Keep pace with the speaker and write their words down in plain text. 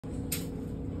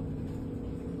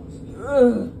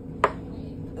I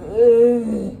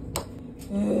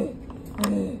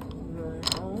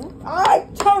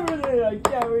terminated,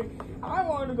 Gary. I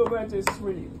want to go back to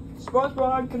sleep.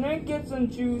 SpongeBob, can I get some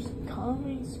juice? Call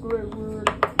me Squidward.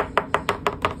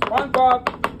 SpongeBob.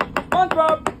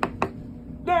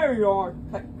 There you are.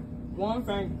 Hey, one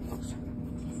thing.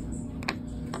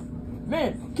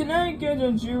 Man, can I get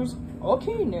some juice?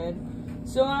 Okay, Ned.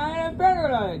 So I had better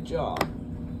than a job.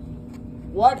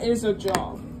 What is a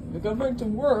job? We're going to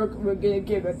work. We're gonna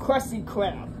give a Krusty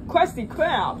Krab. Krusty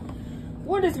Krab.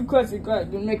 What is a Krusty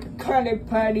Krab? You make curly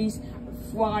patties,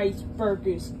 fries,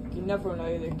 burgers. You never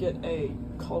know to get a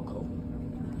cocoa.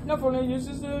 Never know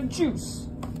uses the juice.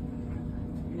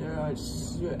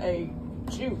 Yes, a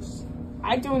juice.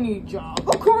 I don't need a job.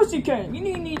 Of course you can. You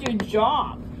need a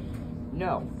job.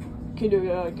 No. Can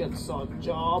you get some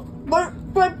job? But.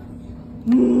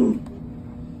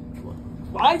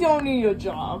 I don't need a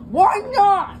job. Why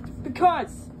not?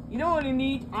 Because you know what I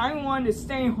need? I want to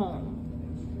stay home.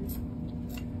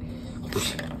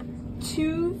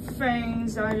 2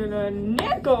 things under the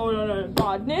nickel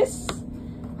about this.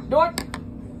 Don't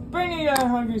bring me that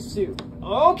hungry soup.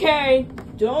 Okay,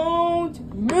 don't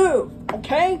move.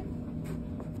 Okay.